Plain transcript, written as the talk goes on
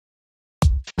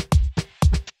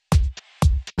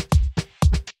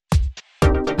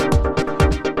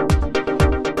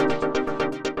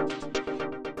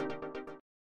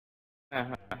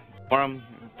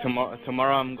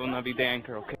tomorrow I'm gonna be the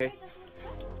anchor, okay?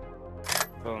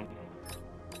 So.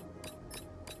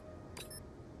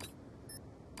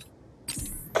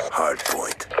 Hard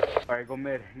point. Alright, go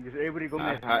mid. Everybody go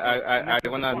mid. I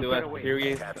wanna do a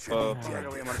series of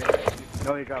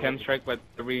chem strike with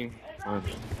 3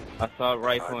 assault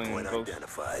rifle and ghost.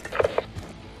 Identified.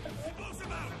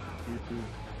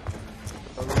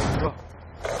 Go.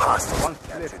 Hostile.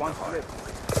 One slip.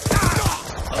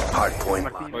 Hard point.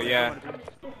 Oh yeah,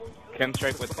 chem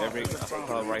strike with every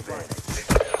assault rifle.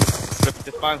 Flip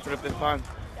the spawns.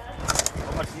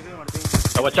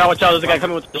 Oh, watch out, there's a guy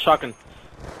coming with the shotgun.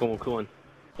 Cool one.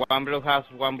 One blue house.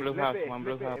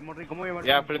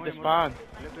 Yeah, flip the spawn.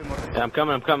 Yeah, I'm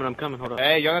coming, hold on.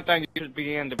 Hey, Jonathan, you should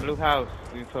be in the blue house,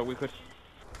 so we could...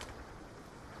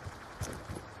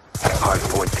 Hard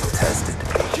point contested.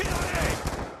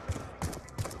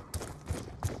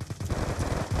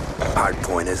 Hard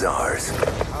point is ours.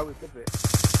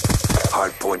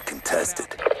 Hard point contested.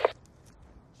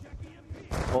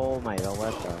 Oh my god,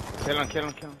 what the? Kill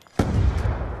him.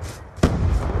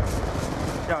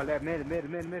 Down left,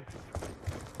 mid.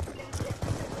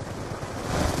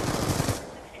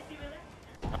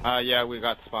 Yeah, we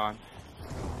got spawn.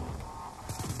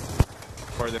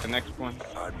 For the next one.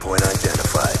 Hard point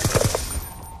identified.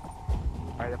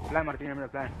 Alright, the plan, Martin, remember the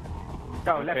plan.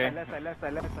 Down, Okay. left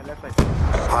side.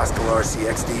 Hostile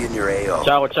RCXD in your AO.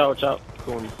 Watch out.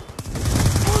 Cool one.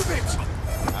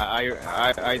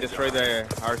 I destroyed the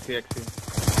RCXD.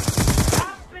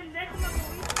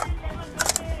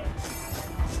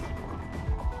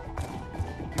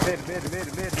 Mid.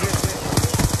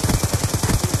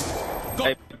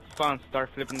 Hey, spawn, start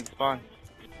flipping the spawn.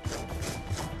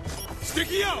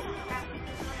 Sticky out!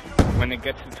 When it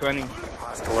gets to 20,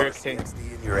 Hostile Sure,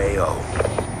 RCXD in your AO.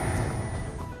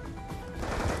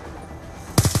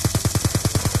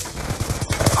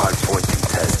 Hard point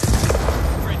contested.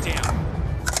 Right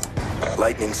down.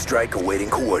 Lightning strike awaiting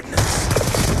coordinates.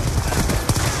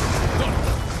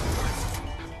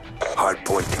 Hard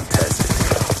point contested.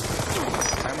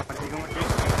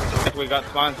 we got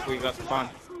spawn.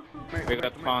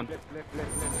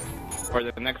 For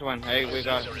the next one, hey, we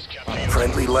got spawn.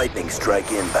 Friendly lightning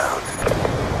strike inbound.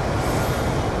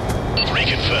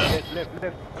 Reconfirm.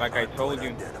 Left. Like I told you.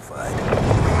 Identified.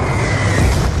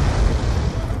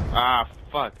 Ah,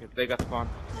 fuck, they got spawn.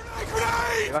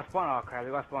 They got spawn, oh crap,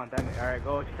 they got spawn, damn it. Alright,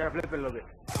 go, try to flip it a little bit.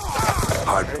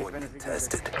 Hard point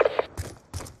contested.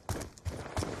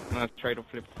 I'm gonna try to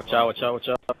flip. Watch out.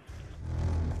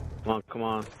 Come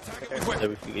on.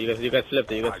 You guys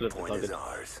flipped it, Hard point is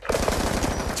ours.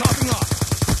 Topping off.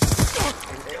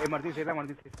 Hey, Martin,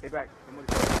 stay back.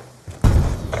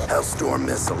 Hellstorm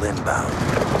missile inbound.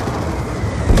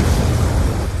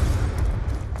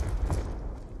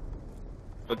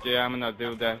 But yeah, I'm gonna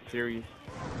do that series.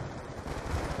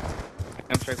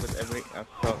 I'm straight with every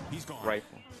assault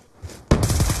rifle.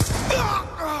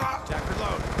 Jack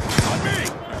reload. On me!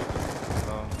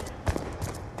 So,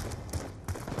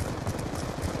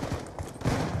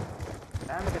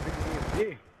 Damn it,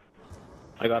 yeah.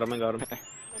 I got him. Flip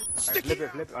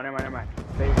it. Oh, never mind.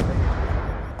 Stay.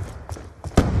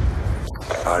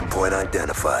 Hard point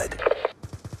identified.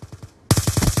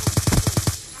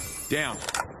 Down.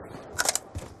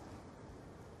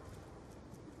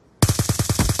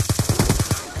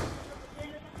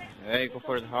 hey, go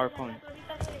for the hard point.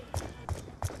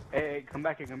 Hey, come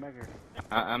back here.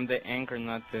 I'm the anchor,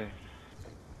 not the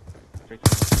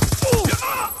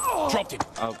Dropped him.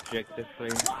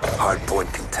 objectively. Hard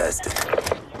point contested.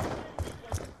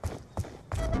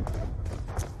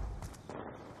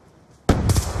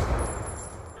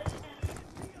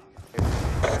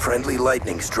 Friendly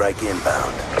lightning strike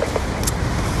inbound.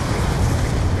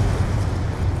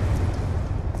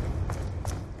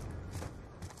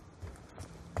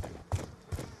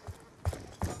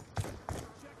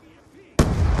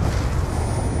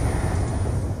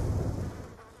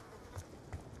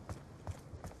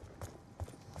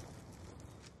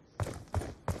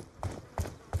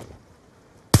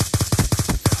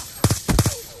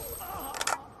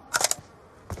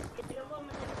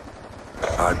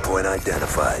 Hardpoint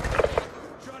identified.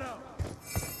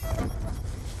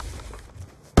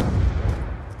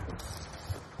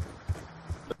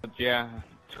 But yeah,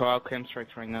 12 chem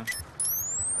strikes right now.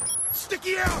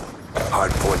 Sticky out!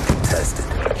 Hardpoint contested.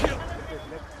 Kill!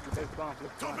 Flip spawn.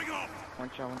 Topping off! One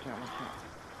shot.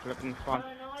 Flipping spawn.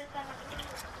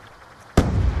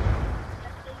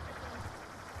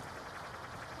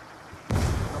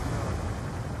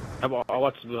 I'll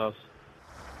watch the blue house.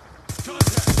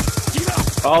 Contact! Get up!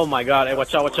 Oh my god, hey,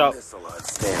 watch out. Missile on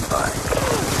standby.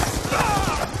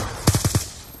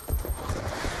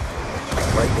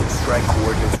 Lightning strike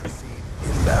coordinates received.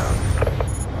 Inbound.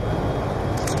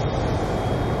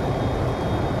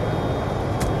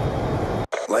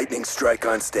 Lightning strike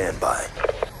on standby.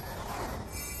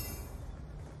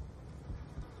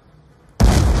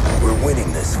 We're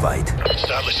winning this fight.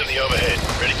 Starless in the overhead.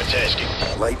 Ready for tasking.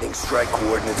 Lightning strike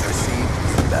coordinates received.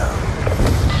 Inbound.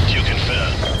 You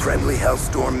confirm. Friendly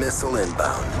Hellstorm missile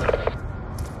inbound.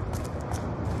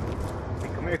 Hey,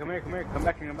 come here. Come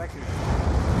back here.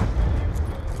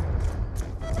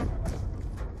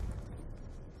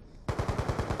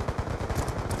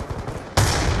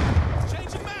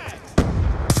 Changing mag.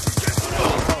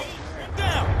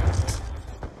 Down.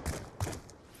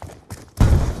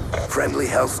 Friendly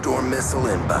Hellstorm missile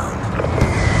inbound.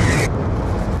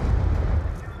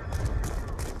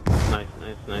 Nice.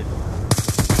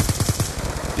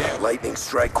 Lightning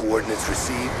strike coordinates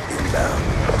received. Inbound.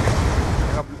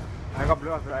 I got blue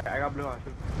house.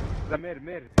 The mid.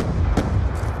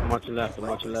 I'm watching left.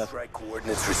 Lightning strike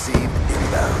coordinates received.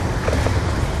 Inbound.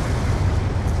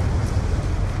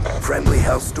 Friendly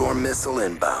Hellstorm missile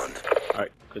inbound.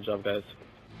 Alright, good job, guys.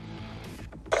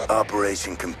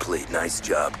 Operation complete. Nice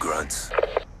job, grunts.